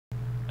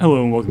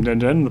Hello and welcome to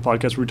End to End, the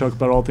podcast where we talk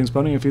about all things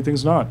pony and a few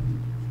things not.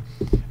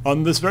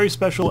 On this very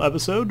special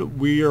episode,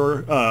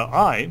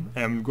 I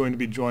am going to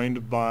be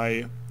joined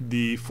by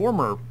the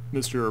former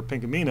Mr.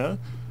 Pinkamena.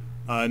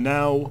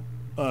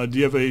 Do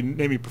you have a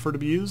name you prefer to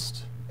be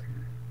used?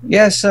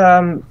 Yes,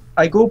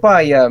 I go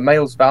by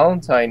Miles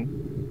Valentine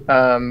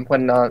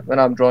when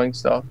I'm drawing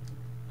stuff.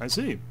 I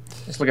see.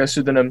 It's like a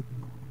pseudonym.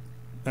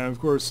 And of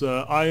course,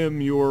 I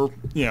am your,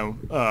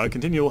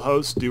 continual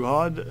host,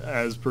 Duhad,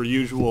 as per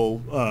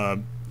usual.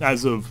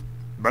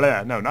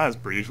 Not as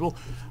per usual.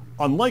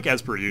 Unlike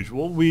as per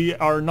usual, we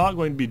are not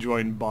going to be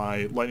joined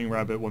by Lightning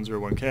Rabbit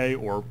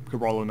 101K or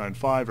Cabralo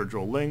 95 or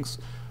Joel Lynx,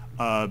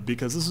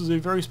 because this is a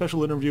very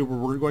special interview where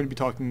we're going to be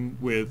talking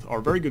with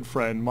our very good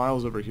friend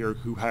Miles over here,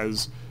 who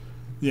has,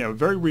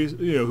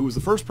 who was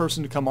the first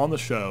person to come on the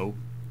show.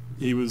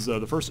 He was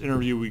the first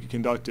interview we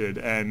conducted,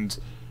 and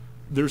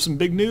there's some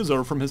big news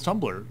over from his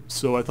Tumblr.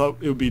 So I thought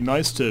it would be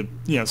nice to,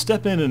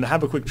 step in and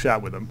have a quick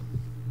chat with him.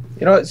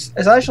 You know, it's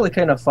actually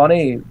kind of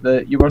funny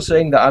that you were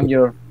saying that I'm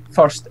your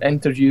first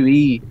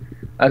interviewee,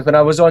 and when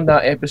I was on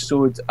that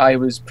episode, I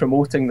was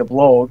promoting the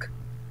blog,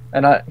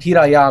 and here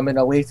I am in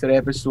a later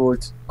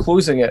episode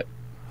closing it.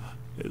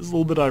 It's a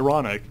little bit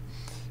ironic.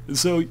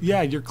 So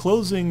yeah, you're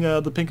closing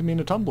the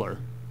Pinkamena Tumblr.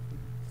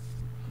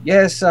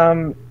 Yes,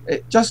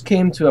 it just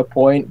came to a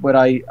point where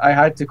I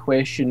had to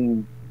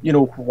question,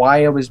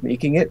 why I was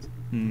making it.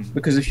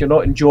 Because if you're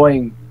not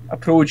enjoying a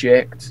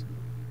project,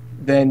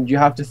 then you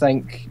have to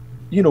think,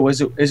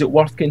 is it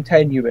worth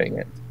continuing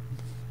it?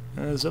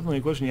 It's definitely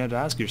a question you have to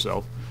ask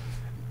yourself.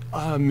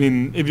 I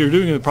mean, if you're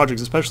doing a project,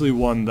 especially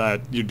one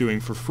that you're doing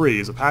for free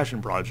as a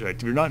passion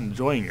project, if you're not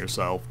enjoying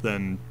yourself,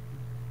 then,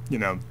 you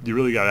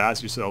really got to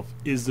ask yourself,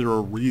 is there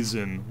a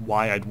reason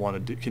why I'd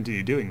want to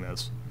continue doing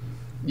this?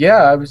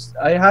 Yeah,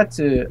 I had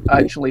to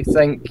actually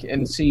think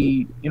and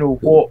see,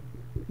 what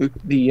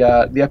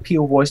the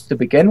appeal was to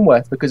begin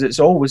with, because it's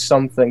always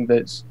something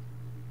that's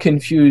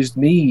confused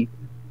me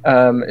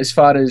as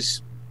far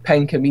as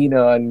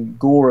Pinkamena and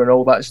gore and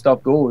all that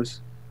stuff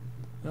goes.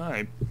 All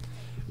right.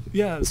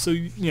 Yeah, so,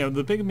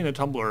 the Pinkamena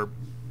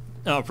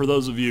Tumblr, for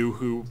those of you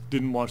who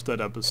didn't watch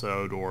that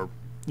episode or,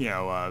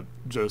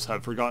 just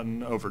have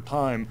forgotten over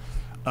time,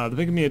 the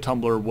Pinkamena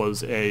Tumblr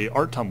was a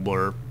art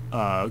Tumblr,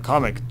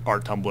 comic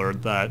art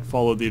Tumblr that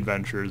followed the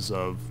adventures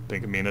of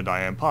Pinkamena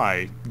Diane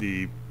Pie,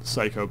 the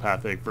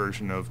psychopathic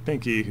version of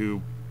Pinky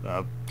who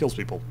kills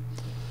people.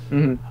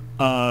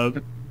 Mm-hmm.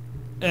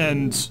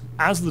 And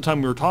as of the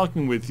time we were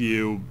talking with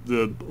you,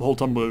 the whole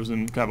Tumblr was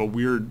in kind of a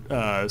weird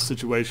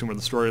situation where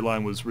the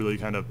storyline was really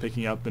kind of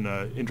picking up in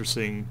an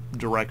interesting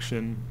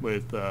direction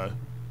with the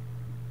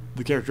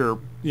character,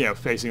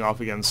 facing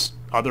off against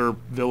other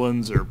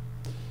villains, or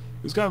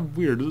it was kind of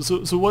weird.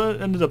 So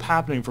what ended up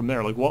happening from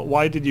there? Like,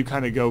 why did you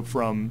kind of go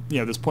from,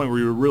 this point where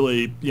you were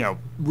really,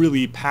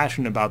 really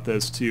passionate about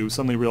this to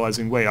suddenly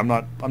realizing, wait,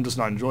 I'm just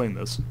not enjoying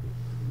this?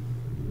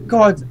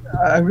 God,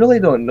 I really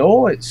don't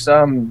know. It's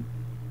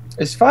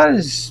as far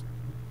as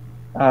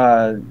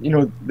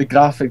the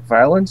graphic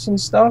violence and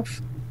stuff,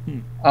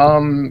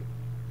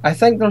 I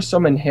think there's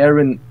some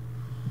inherent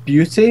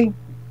beauty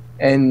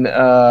in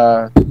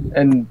how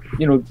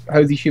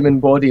the human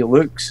body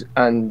looks,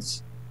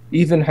 and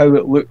even how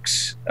it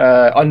looks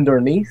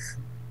underneath.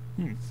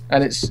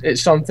 And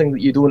it's something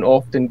that you don't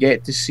often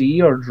get to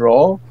see or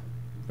draw.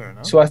 Fair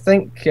enough. So I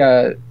think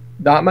that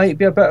might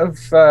be a bit of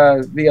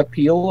the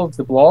appeal of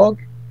the blog.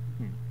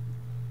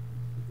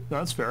 No,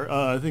 that's fair.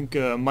 I think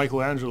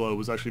Michelangelo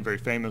was actually very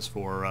famous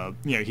for,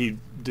 he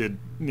did,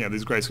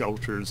 these great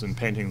sculptures and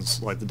paintings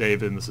like the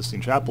David in the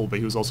Sistine Chapel, but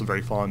he was also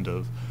very fond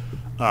of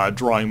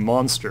drawing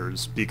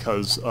monsters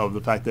because of the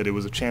fact that it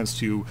was a chance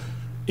to,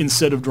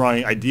 instead of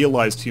drawing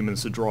idealized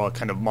humans, to draw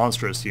kind of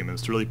monstrous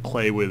humans, to really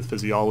play with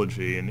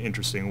physiology in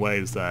interesting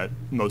ways that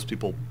most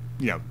people,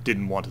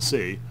 didn't want to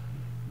see.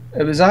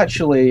 It was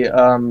actually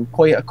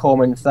quite a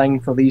common thing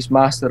for these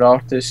master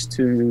artists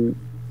to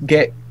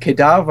get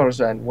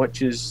cadavers in,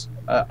 which is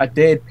a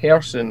dead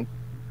person,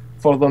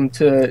 for them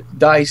to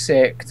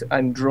dissect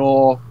and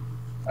draw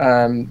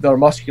their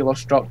muscular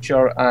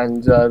structure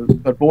and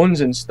their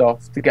bones and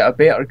stuff to get a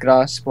better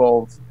grasp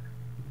of,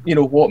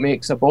 what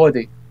makes a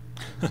body.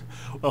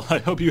 Well, I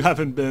hope you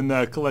haven't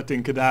been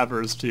collecting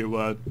cadavers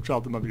to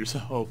chop them up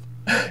yourself.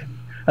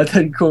 I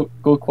didn't go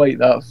quite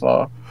that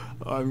far.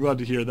 I'm glad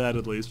to hear that,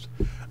 at least.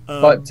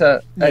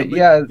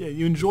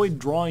 You enjoyed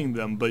drawing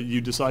them, but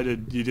you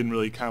decided you didn't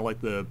really kind of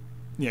like you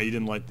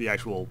didn't like the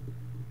actual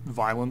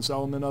violence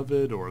element of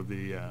it, or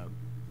the...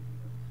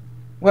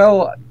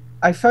 Well,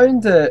 I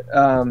found it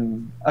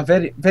a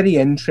very, very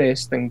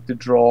interesting to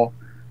draw.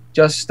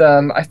 Just,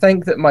 I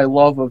think that my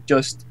love of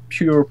just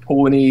pure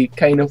pony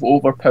kind of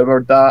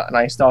overpowered that, and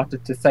I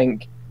started to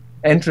think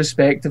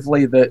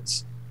introspectively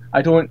that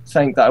I don't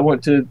think that I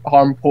want to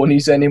harm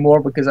ponies anymore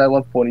because I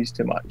love ponies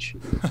too much.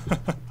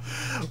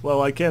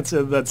 Well, I can't say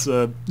that that's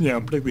a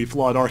particularly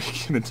flawed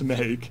argument to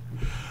make.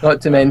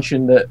 Not to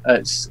mention that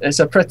it's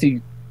a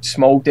pretty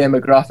small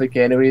demographic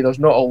anyway. There's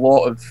not a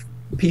lot of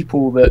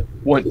people that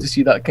want to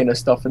see that kind of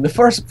stuff in the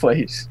first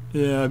place.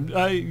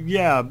 I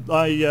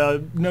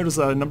noticed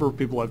that a number of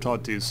people I've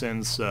talked to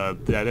since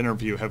that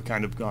interview have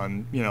kind of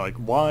gone, like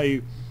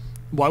why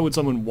would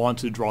someone want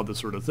to draw this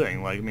sort of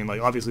thing? Like, I mean,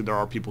 like obviously there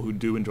are people who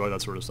do enjoy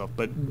that sort of stuff,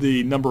 but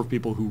the number of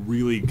people who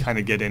really kind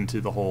of get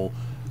into the whole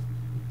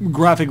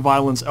graphic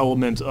violence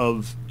element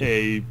of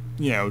a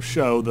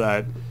show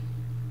that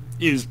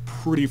is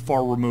pretty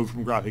far removed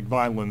from graphic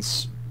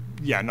violence,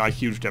 not a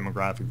huge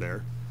demographic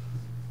there.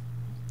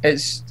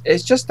 It's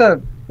just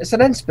it's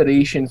an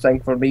inspiration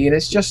thing for me, and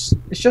it's just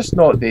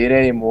not there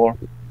anymore.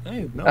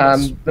 Hey, no,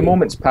 The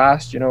moment's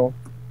passed, hey,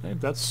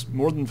 that's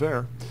more than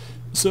fair.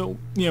 So,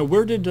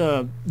 where did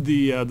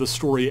the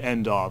story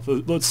end off?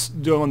 Let's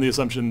go on the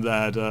assumption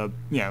that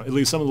at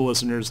least some of the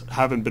listeners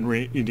haven't been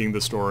reading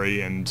the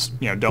story and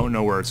don't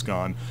know where it's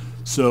gone.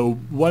 So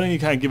why don't you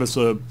kind of give us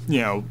a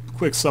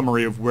quick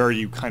summary of where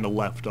you kind of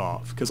left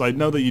off? Because I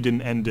know that you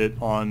didn't end it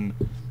on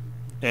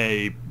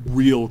a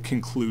real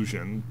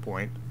conclusion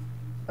point.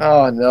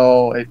 Oh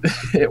no,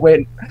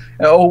 it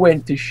all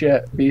went to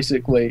shit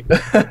basically.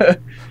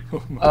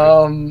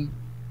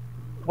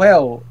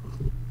 Well,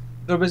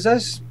 there was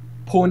this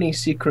pony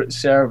secret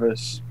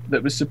service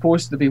that was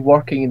supposed to be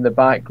working in the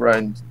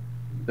background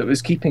that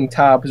was keeping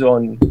tabs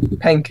on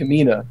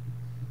Pinkamena.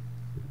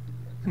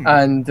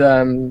 And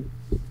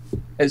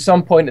at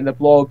some point in the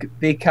blog,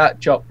 they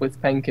catch up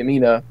with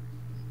Pinkamena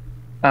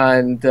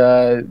and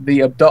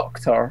they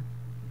abduct her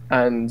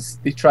and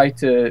they try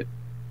to,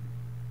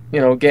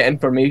 get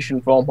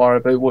information from her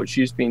about what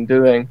she's been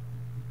doing.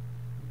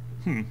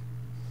 And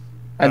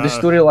the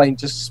storyline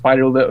just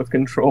spiraled out of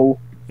control.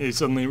 You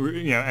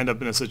suddenly, end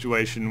up in a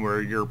situation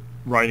where you're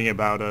writing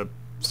about a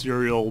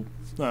serial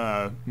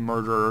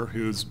murderer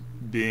who's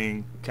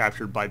being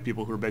captured by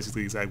people who are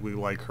basically exactly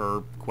like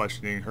her,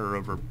 questioning her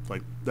over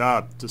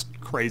just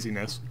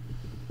craziness.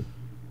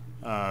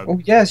 Oh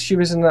yes, she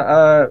was in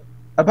a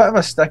bit of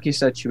a sticky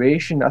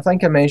situation. I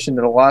think I mentioned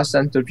in the last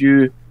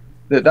interview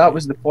that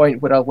was the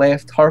point where I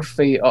left her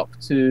fate up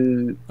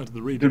to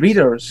the readers. The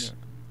readers.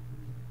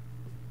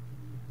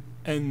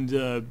 Yeah. And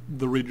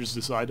the readers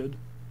decided?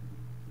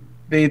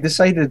 They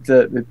decided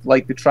that they'd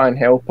like to try and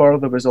help her.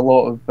 There was a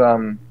lot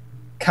of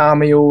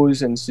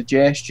cameos and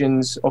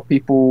suggestions of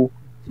people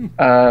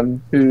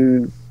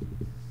who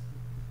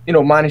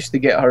managed to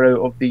get her out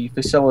of the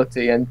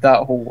facility, and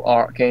that whole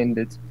arc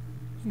ended.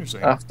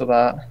 Interesting. After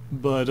that.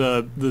 But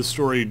the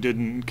story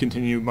didn't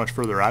continue much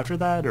further after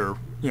that, or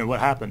what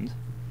happened?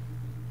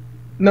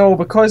 No,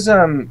 because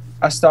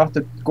I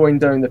started going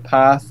down the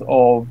path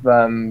of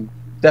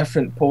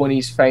different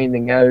ponies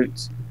finding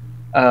out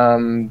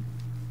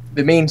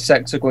the main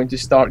six are going to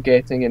start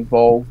getting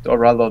involved, or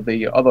rather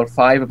the other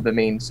five of the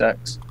main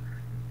six,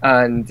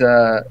 and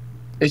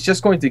it's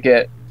just going to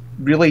get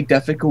really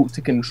difficult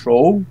to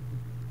control,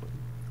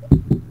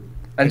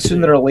 and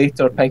sooner or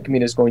later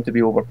Pinkamena is going to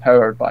be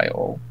overpowered by it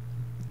all.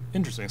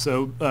 Interesting.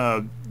 So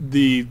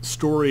the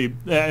story,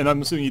 and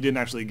I'm assuming you didn't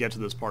actually get to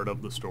this part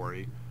of the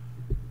story,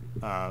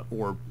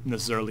 or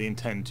necessarily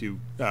intend to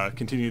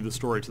continue the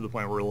story to the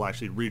point where it'll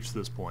actually reach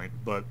this point,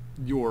 but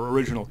your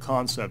original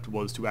concept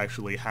was to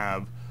actually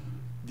have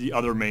the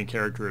other main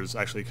characters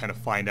actually kind of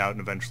find out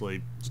and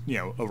eventually,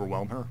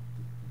 overwhelm her?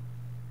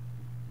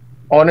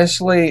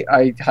 Honestly,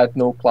 I had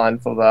no plan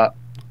for that.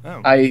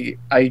 Oh.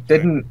 I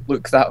didn't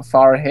look that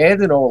far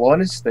ahead, in all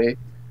honesty.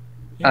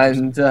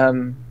 And,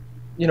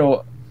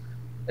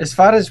 as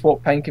far as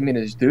what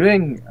Pinkamena is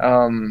doing,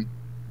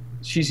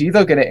 she's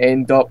either going to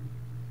end up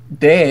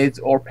dead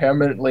or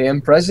permanently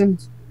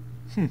imprisoned.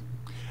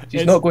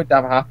 She's not going to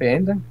have a happy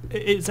ending.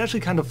 It's actually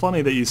kind of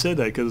funny that you say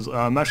that, because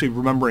I'm actually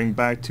remembering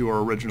back to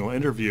our original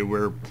interview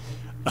where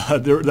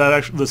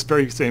this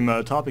very same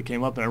topic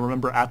came up, and I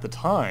remember at the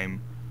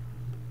time,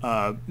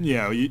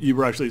 you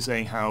were actually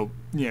saying how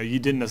you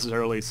didn't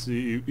necessarily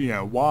see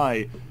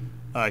why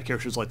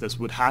characters like this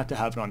would have to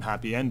have an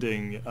unhappy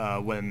ending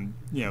when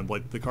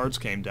the cards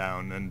came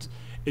down, and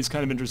it's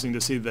kind of interesting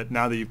to see that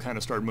now that you've kind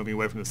of started moving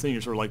away from this thing,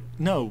 you're sort of like,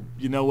 no,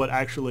 you know what,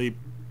 actually,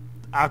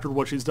 after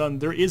what she's done,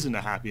 there isn't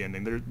a happy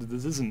ending.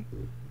 This isn't,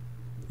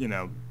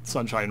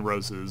 sunshine and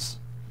roses.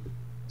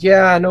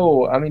 Yeah, I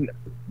know. I mean,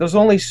 there's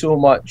only so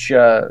much,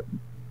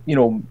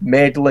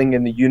 meddling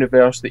in the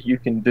universe that you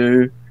can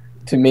do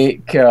to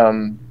make,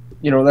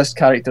 this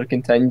character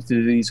continue to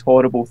do these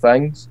horrible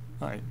things,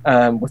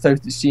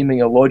 without it seeming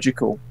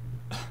illogical.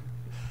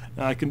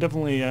 I can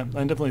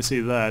definitely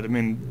see that. I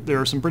mean, there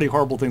are some pretty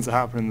horrible things that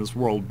happen in this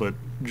world, but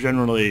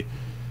generally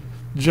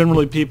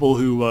people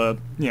who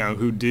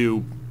who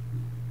do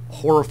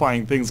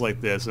horrifying things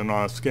like this, and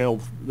on a scale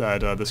that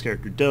this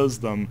character does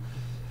them,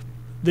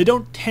 they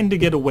don't tend to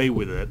get away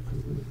with it.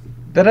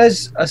 There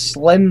is a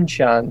slim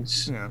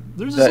chance. Yeah,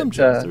 there's a slim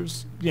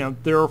chance.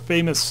 There are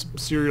famous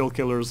serial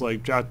killers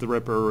like Jack the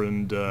Ripper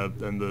and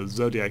the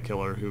Zodiac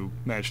Killer who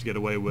managed to get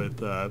away with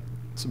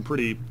some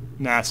pretty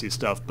nasty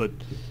stuff, but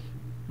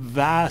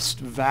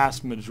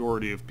vast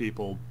majority of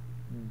people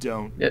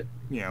don't. Get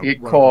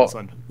run caught.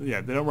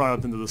 They don't run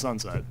up into the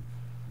sunset.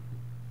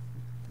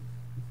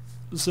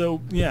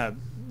 So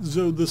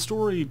So the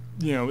story,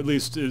 at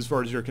least as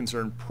far as you're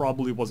concerned,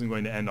 probably wasn't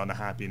going to end on a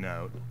happy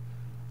note.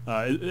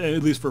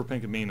 At least for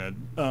Pinkamena.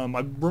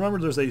 I remember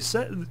there's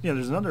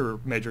another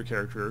major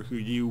character who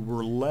you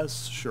were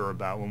less sure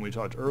about when we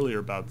talked earlier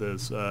about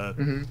this.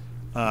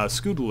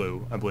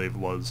 Scootaloo, I believe it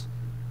was.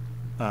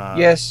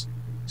 Yes,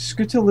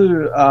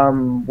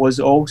 Scootaloo was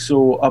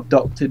also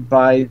abducted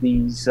by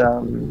these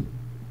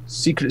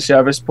Secret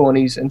Service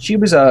ponies, and she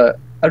was a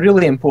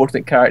really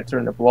important character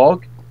in the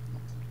blog.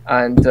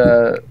 And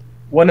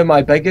one of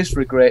my biggest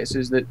regrets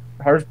is that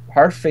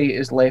her fate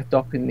is left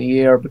up in the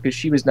air because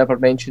she was never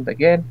mentioned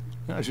again.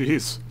 Oh,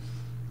 jeez.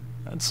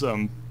 That's,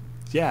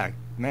 yeah,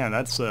 man,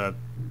 that's,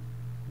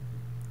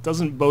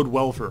 doesn't bode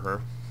well for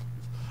her.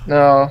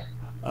 No.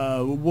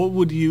 What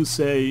would you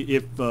say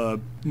if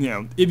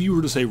you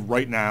were to say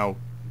right now,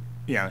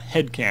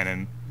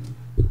 headcanon,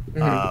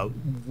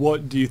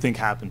 what do you think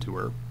happened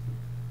to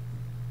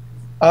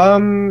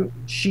her?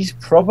 She's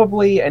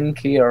probably in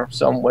care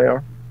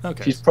somewhere.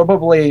 Okay. She's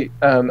probably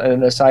in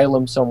an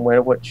asylum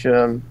somewhere, which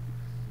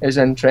is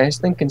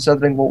interesting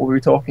considering what we'll be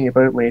talking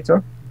about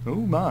later. Oh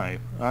my,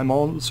 I'm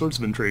all sorts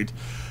of intrigued.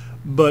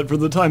 But for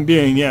the time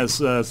being, yes,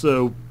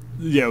 so,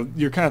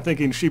 you're kind of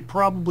thinking she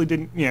probably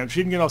didn't,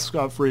 she didn't get off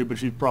scot-free, but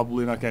she's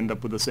probably not going to end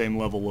up with the same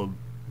level of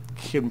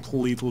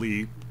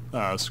completely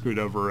screwed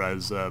over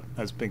as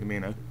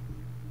Pinkamena.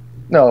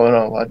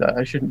 No,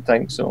 I shouldn't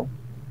think so.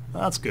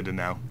 That's good to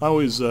know.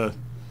 Always,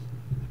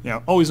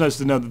 always nice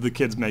to know that the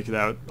kids make it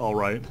out all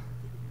right,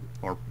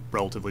 or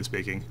relatively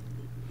speaking.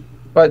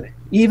 But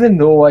even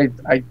though I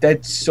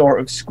did sort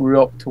of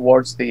screw up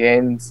towards the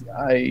end,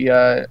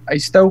 I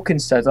still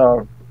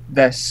consider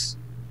this,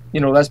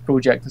 this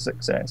project a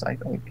success, I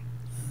think.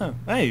 Huh.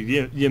 Hey,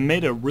 you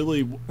made a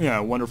really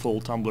wonderful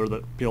tumbler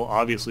that people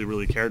obviously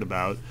really cared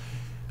about.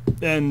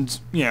 And,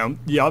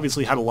 you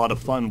obviously had a lot of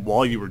fun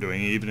while you were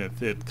doing it, even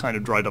if it kind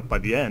of dried up by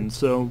the end.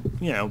 So,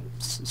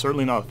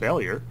 certainly not a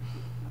failure.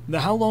 Now,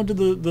 how long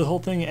did the whole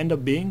thing end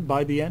up being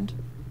by the end?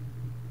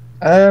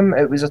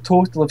 It was a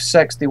total of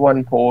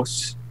 61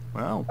 posts.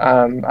 Wow.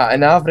 At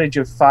an average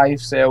of 5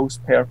 cells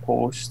per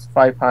post,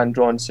 5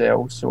 hand-drawn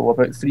cells, so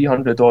about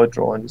 300 odd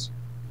drawings.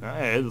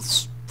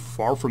 It's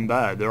far from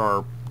bad. There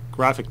are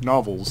graphic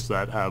novels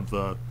that have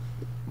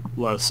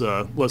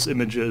less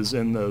images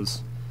in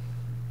those.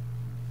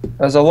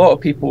 There's a lot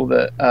of people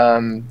that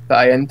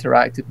I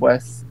interacted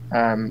with,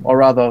 or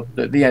rather,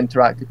 that they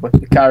interacted with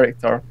the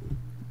character,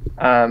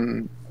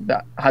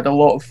 that had a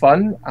lot of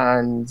fun,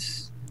 and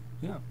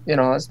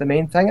that's the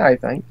main thing, I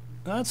think.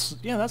 That's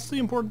the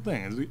important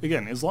thing.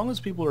 Again, as long as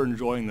people are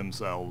enjoying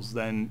themselves,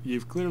 then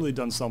you've clearly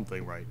done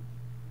something right.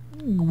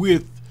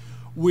 With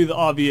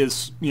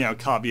obvious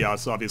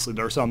caveats. Obviously,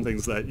 there are some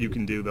things that you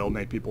can do that'll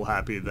make people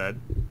happy that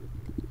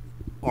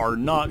are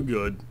not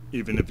good,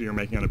 even if you're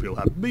making other people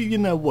happy. But you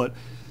know what?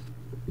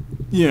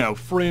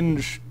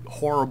 Fringe,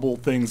 horrible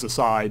things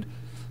aside,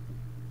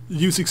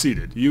 you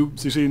succeeded. You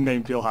succeeded in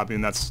making people happy,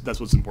 and that's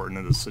what's important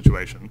in this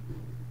situation.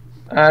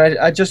 And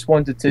I just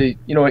wanted to,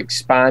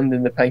 expand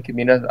in the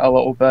Pinkamena a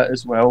little bit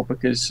as well,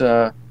 because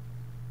the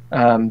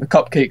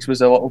cupcakes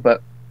was a little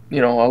bit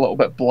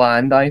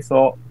bland, I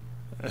thought,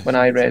 when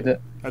I read it.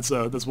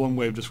 That's one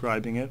way of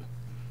describing it.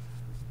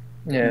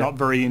 Yeah. Not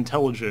very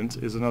intelligent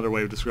is another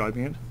way of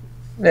describing it.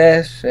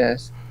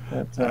 Yes.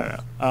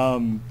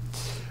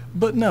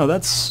 But no,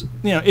 that's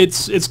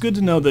it's good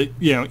to know that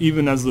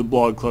even as the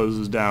blog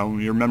closes down,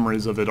 your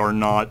memories of it are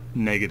not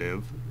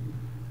negative.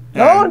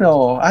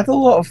 No, I had a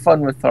lot of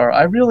fun with her.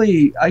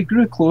 I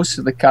grew close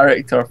to the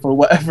character for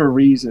whatever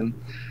reason,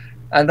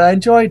 and I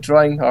enjoyed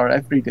drawing her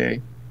every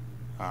day.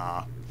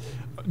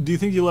 Do you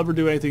think you'll ever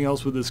do anything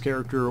else with this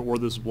character or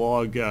this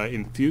blog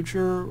in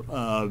future?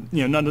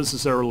 Not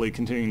necessarily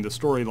continuing the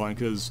storyline,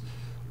 because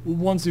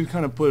once you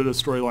kind of put a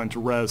storyline to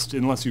rest,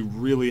 unless you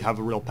really have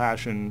a real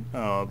passion,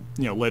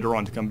 later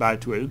on to come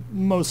back to it,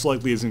 most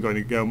likely isn't going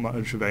to go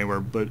much of anywhere.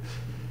 But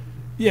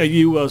yeah,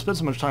 you spent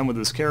so much time with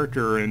this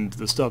character and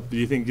the stuff. Do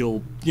you think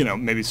you'll,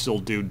 maybe still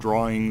do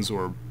drawings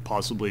or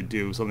possibly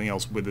do something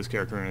else with this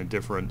character in a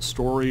different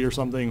story or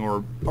something?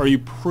 Or are you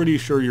pretty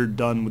sure you're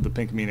done with the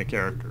Pinkamena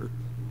character?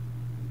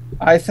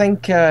 I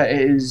think it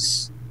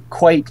is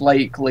quite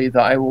likely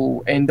that I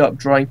will end up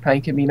drawing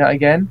Pinkamena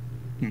again.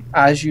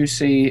 As you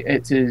say,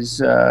 it is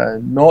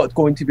not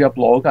going to be a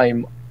blog.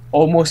 I'm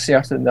almost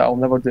certain that I'll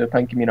never do a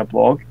Pinkamena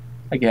blog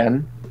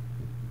again.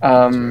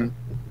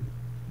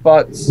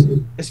 But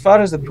as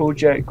far as the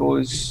project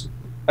goes,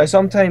 I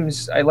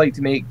like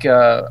to make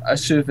a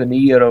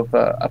souvenir of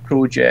a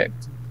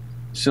project.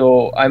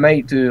 So I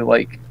might do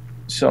like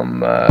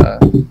some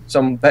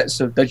bits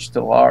of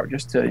digital art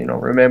just to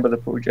remember the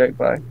project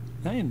by.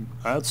 Hey,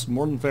 that's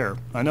more than fair.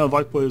 I know if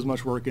I put as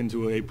much work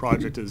into a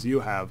project as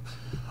you have,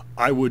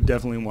 I would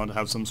definitely want to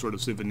have some sort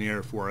of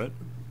souvenir for it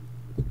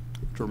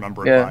to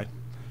remember it by.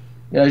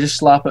 Yeah, just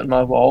slap it on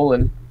my wall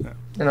and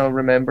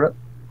remember it.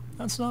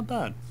 That's not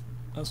bad.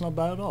 That's not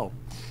bad at all.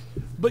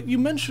 But you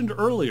mentioned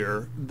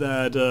earlier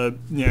that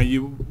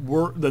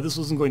that this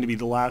wasn't going to be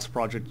the last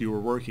project you were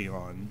working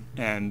on,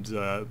 and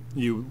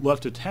you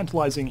left a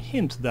tantalizing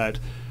hint that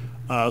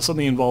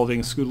something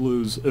involving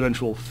Scootaloo's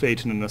eventual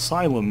fate in an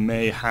asylum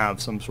may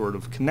have some sort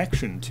of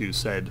connection to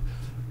said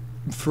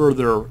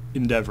further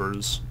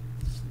endeavors.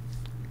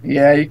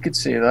 Yeah, you could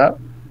say that.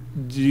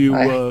 Do you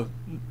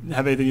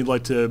have anything you'd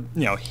like to,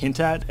 hint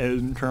at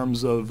in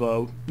terms of,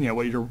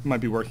 what you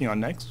might be working on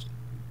next?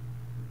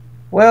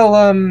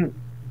 Well,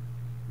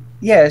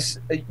 yes.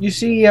 You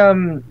see,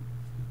 I'm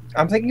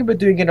thinking about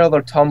doing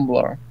another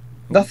tumbler.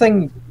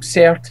 Nothing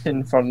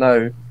certain for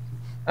now,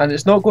 and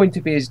it's not going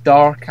to be as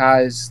dark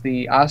as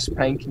the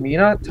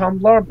Pinkamena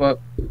tumbler, but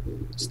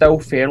still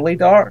fairly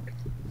dark.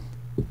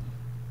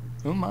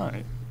 Oh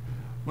my!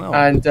 Well,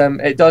 And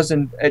it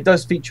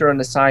does feature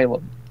an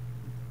asylum.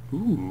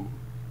 ooh.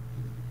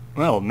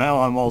 Well,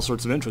 now I'm all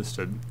sorts of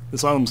interested.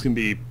 Asylums can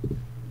be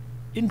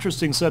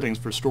interesting settings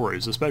for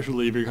stories,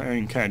 especially if you're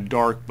going kind of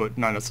dark, but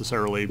not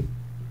necessarily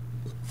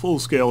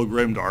full-scale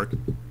grimdark.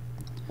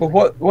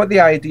 Well, what the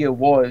idea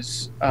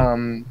was,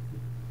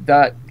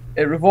 that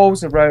it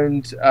revolves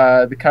around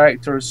the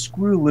characters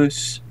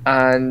Screwloose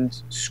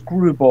and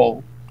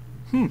Screwball.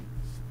 Hmm.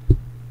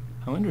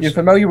 How interesting. You're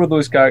familiar with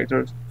those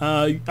characters?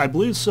 I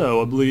believe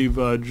so. I believe,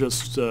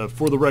 just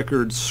for the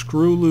record,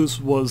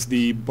 Screwloose was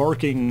the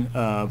barking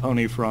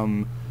pony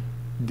from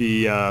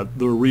the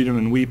Read 'em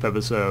and Weep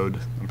episode.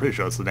 I'm pretty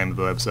sure that's the name of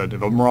the episode.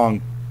 If I'm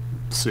wrong,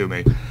 sue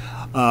me.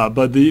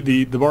 But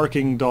the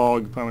barking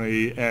dog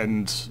pony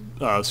and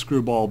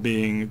Screwball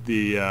being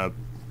the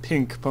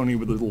pink pony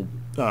with a little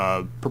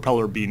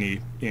propeller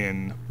beanie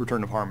in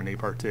Return of Harmony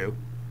Part 2.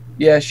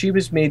 Yeah, she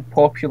was made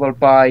popular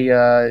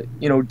by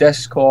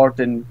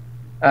Discord and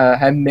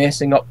him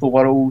messing up the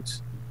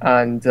world,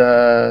 and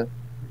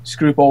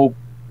Screwball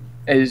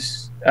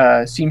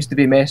seems to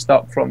be messed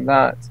up from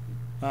that.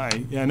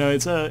 Aye, yeah, no,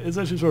 it's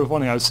actually sort of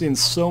funny. I've seen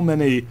so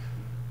many,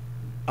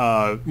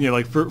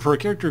 like for a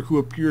character who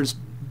appears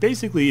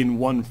basically in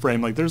one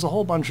frame. Like there's a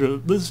whole bunch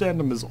of this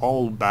fandom is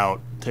all about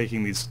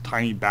taking these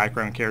tiny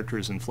background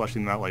characters and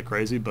fleshing them out like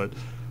crazy. But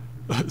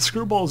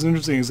Screwball is an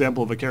interesting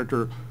example of a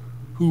character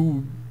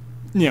who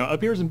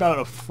appears in about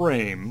a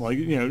frame. Like,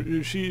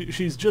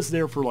 she's just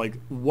there for like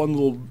one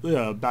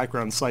little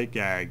background sight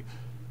gag.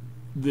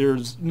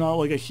 There's not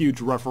like a huge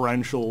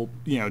referential,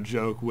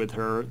 joke with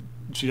her.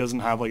 She doesn't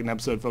have like an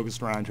episode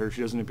focused around her.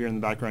 She doesn't appear in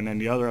the background in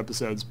any other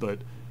episodes, but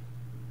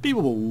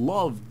people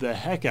love the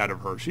heck out of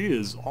her. She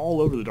is all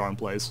over the darn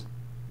place.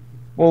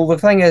 Well, the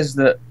thing is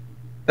that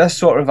this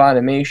sort of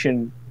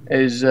animation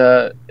is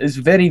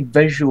very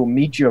visual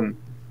medium.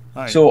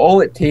 Aye. So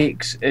all it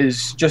takes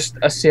is just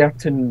a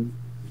certain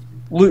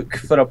look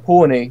for a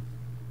pony,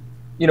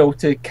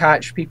 to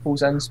catch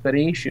people's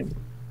inspiration.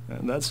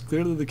 And that's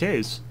clearly the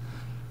case.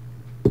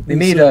 They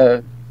made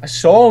a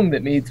song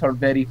that made her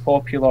very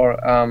popular,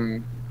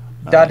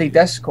 Daddy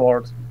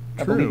Discord,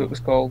 I True. believe it was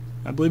called.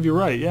 I believe you're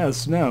right.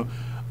 Yes. No.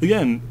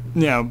 Again,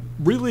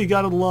 really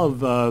gotta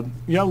love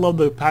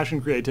the passion,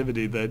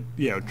 creativity that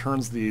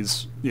turns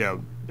these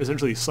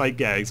essentially sight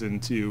gags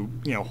into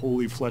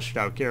wholly fleshed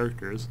out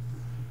characters.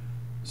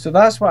 So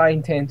that's what I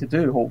intend to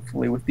do,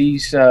 hopefully, with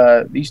these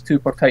two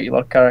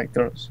particular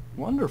characters.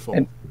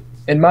 Wonderful.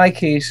 In my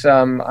case,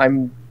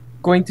 I'm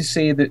going to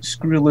say that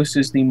Screwloose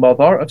is the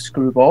mother of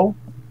Screwball,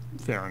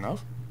 Fair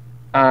enough.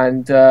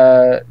 and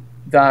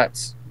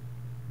that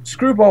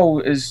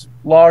Screwball is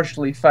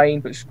largely fine,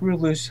 but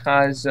Screwloose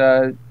has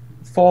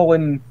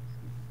fallen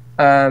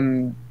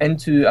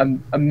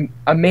into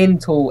a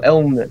mental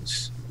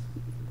illness,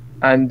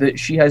 and that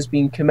she has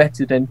been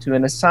committed into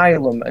an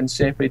asylum and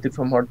separated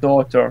from her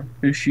daughter,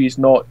 who she's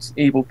not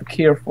able to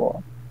care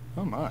for.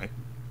 Oh my.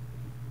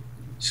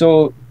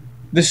 So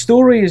the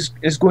story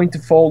is going to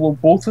follow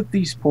both of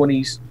these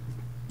ponies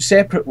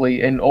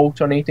separately in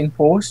alternating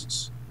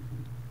posts.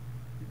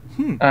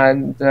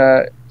 And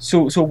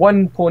so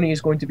one pony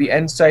is going to be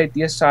inside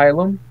the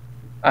asylum,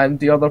 and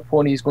the other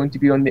pony is going to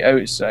be on the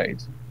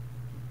outside.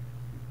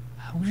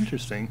 How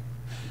interesting.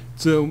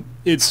 So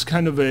it's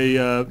kind of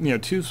a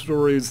two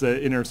stories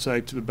that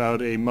intersect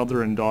about a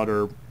mother and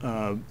daughter,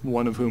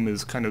 one of whom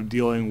is kind of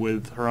dealing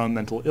with her own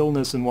mental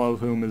illness, and one of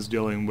whom is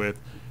dealing with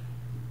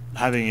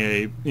having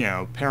a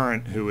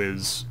parent who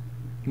is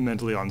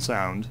mentally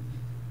unsound.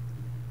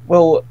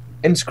 Well,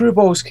 in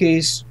Screwball's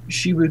case,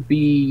 she would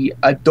be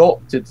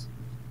adopted,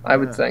 I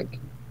would think,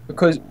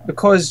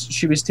 because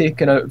she was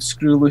taken out of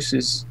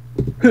Screwloose's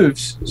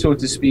hooves, so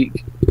to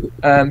speak.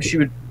 She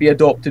would be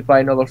adopted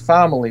by another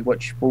family,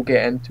 which we'll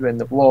get into in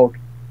the vlog.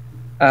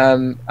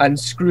 And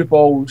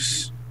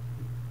Screwball's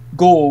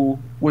goal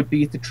would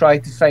be to try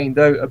to find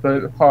out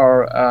about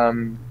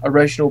her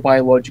original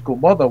biological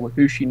mother, with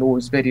who she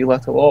knows very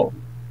little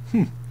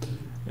of.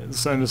 It's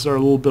starting to start a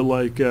little bit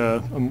like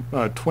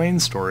a Twain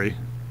story.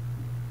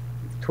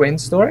 Twin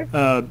story?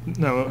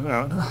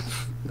 No,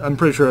 I'm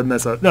pretty sure I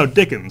messed up. No,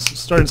 Dickens.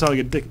 It's starting to sound like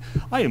a Dick.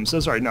 I am so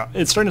sorry. No,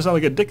 it's starting to sound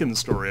like a Dickens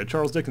story, a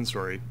Charles Dickens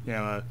story.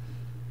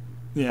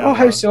 Oh,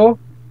 how so?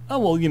 Oh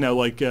well,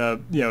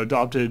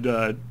 adopted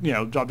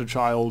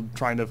child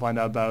trying to find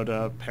out about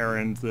the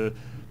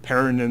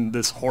parent in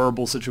this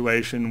horrible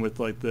situation with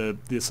like the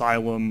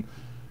asylum,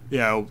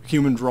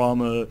 human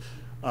drama,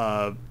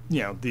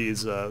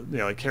 these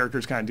like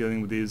characters kind of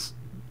dealing with these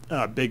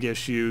big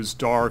issues,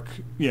 dark,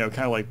 kind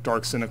of like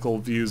dark, cynical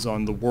views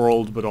on the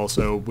world, but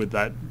also with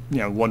that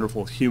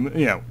wonderful human,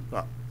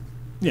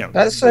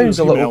 That sounds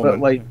a little bit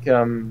like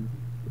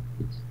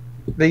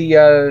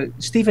the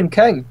Stephen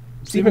King.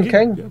 Stephen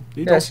King.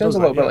 Yeah, it sounds a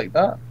little bit like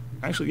that.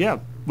 Actually, yeah.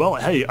 Well,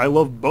 hey, I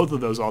love both of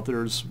those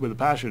authors with a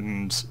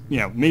passion.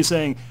 And, me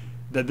saying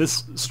that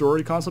this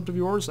story concept of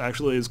yours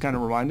actually is kind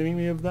of reminding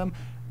me of them,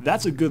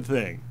 that's a good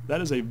thing.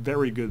 That is a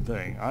very good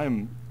thing.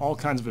 I'm all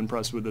kinds of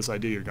impressed with this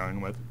idea you're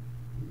going with.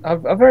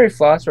 I'm very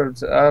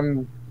flattered.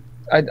 And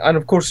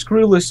of course,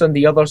 Screwloose on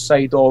the other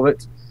side of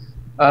it.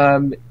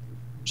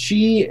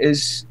 She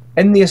is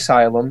in the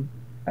asylum,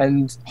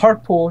 and her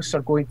posts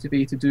are going to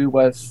be to do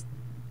with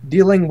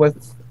dealing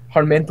with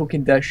her mental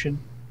condition,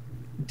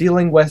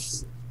 dealing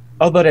with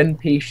other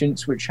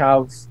inpatients which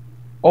have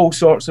all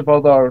sorts of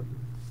other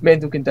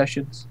mental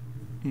conditions,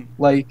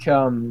 like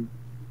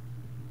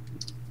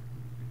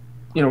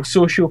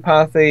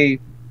sociopathy,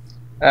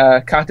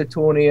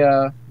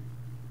 catatonia,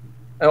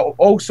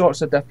 all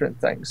sorts of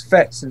different things,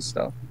 fits and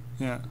stuff.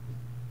 Yeah.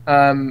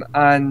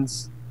 And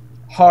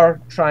her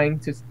trying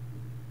to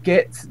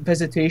get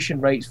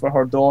visitation rights for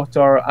her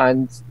daughter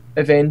and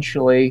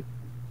eventually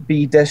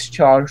be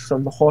discharged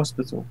from the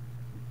hospital.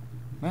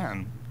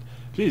 Man,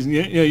 jeez,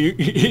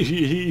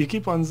 you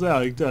keep on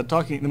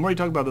talking. The more you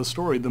talk about the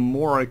story, the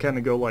more I kind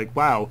of go like,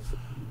 wow,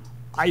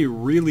 I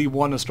really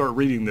want to start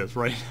reading this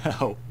right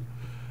now.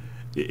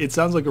 It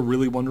sounds like a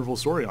really wonderful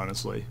story,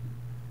 honestly.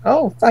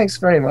 Oh, thanks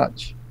very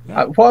much.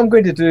 Yeah. What I'm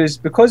going to do is,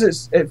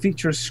 because it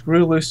features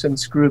Screwloose and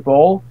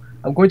Screwball,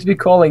 I'm going to be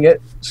calling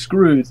it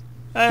Screwed.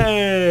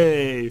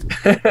 Hey!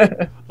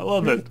 I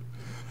love it.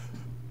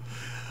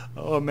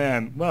 Oh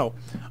man, well,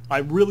 I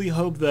really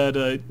hope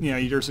that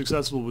you're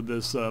successful with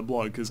this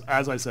blog, because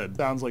as I said, it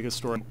sounds like a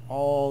story I'm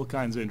all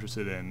kinds of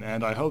interested in,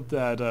 and I hope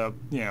that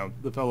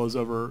the fellows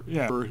over,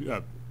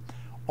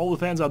 all the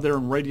fans out there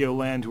in Radio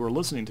Land who are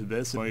listening to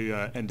this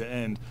end to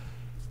end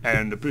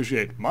and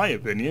appreciate my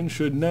opinion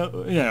should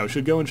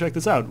go and check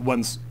this out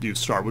once you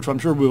start, which I'm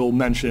sure we will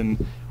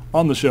mention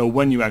on the show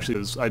when you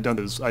actually. I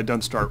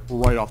don't start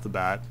right off the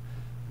bat.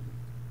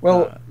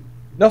 Well,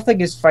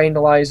 nothing is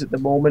finalised at the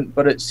moment,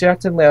 but it's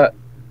certainly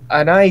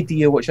an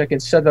idea which I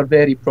consider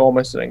very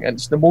promising, and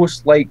it's the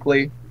most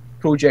likely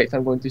project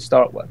I'm going to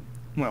start with.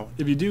 Well,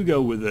 if you do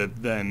go with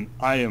it, then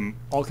I am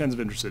all kinds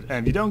of interested.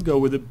 And if you don't go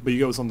with it, but you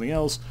go with something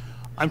else,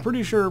 I'm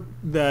pretty sure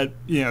that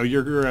your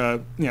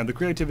the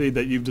creativity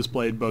that you've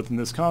displayed both in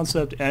this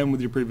concept and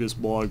with your previous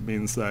blog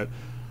means that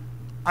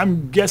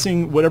I'm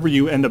guessing whatever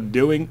you end up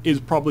doing is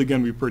probably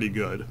going to be pretty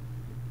good.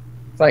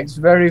 Thanks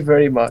very,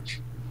 very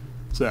much.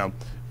 So,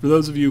 for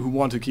those of you who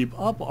want to keep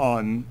up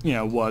on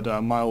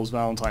what Miles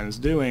Valentine is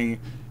doing,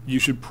 you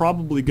should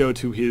probably go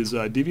to his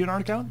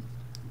DeviantArt account.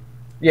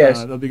 Yes,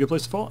 that'd be a good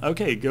place to follow.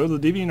 Okay, go to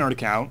the DeviantArt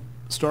account,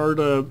 start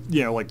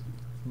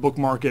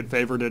bookmark it,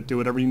 favorite it, do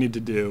whatever you need to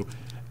do,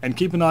 and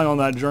keep an eye on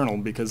that journal,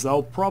 because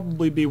that'll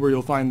probably be where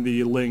you'll find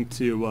the link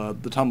to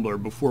the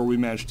Tumblr before we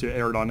manage to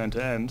air it on end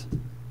to end.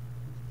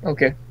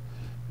 Okay.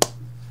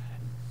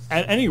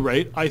 At any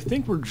rate, I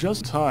think we're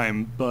just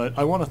time, but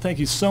I want to thank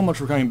you so much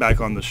for coming back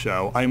on the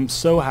show. I'm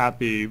so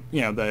happy,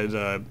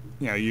 that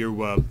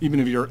you even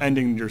if you're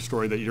ending your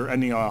story, that you're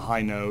ending on a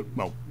high note.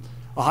 Well,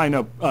 a high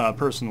note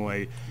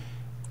personally,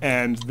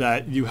 and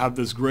that you have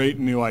this great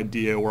new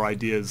idea or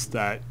ideas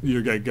that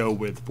you're gonna go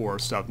with for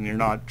stuff, and you're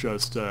not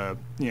just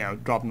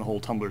dropping the whole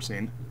Tumblr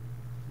scene.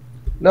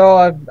 No,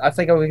 I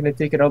think I'm going to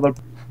take another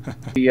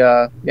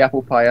the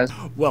apple pie.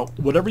 Well,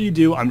 whatever you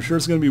do, I'm sure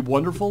it's going to be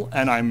wonderful,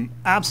 and I'm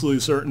absolutely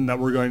certain that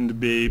we're going to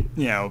be,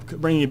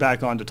 bringing you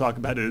back on to talk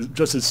about it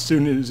just as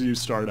soon as you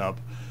start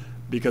up,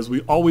 because we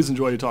always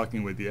enjoy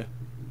talking with you.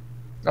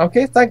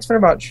 Okay, thanks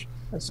very much.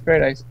 That's very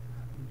nice.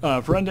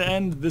 For End to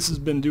End, this has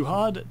been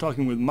Duhad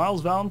talking with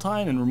Miles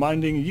Valentine and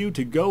reminding you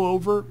to go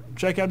over,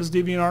 check out his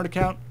DeviantArt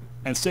account,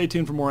 and stay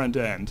tuned for more End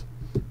to End.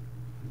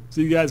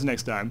 See you guys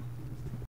next time.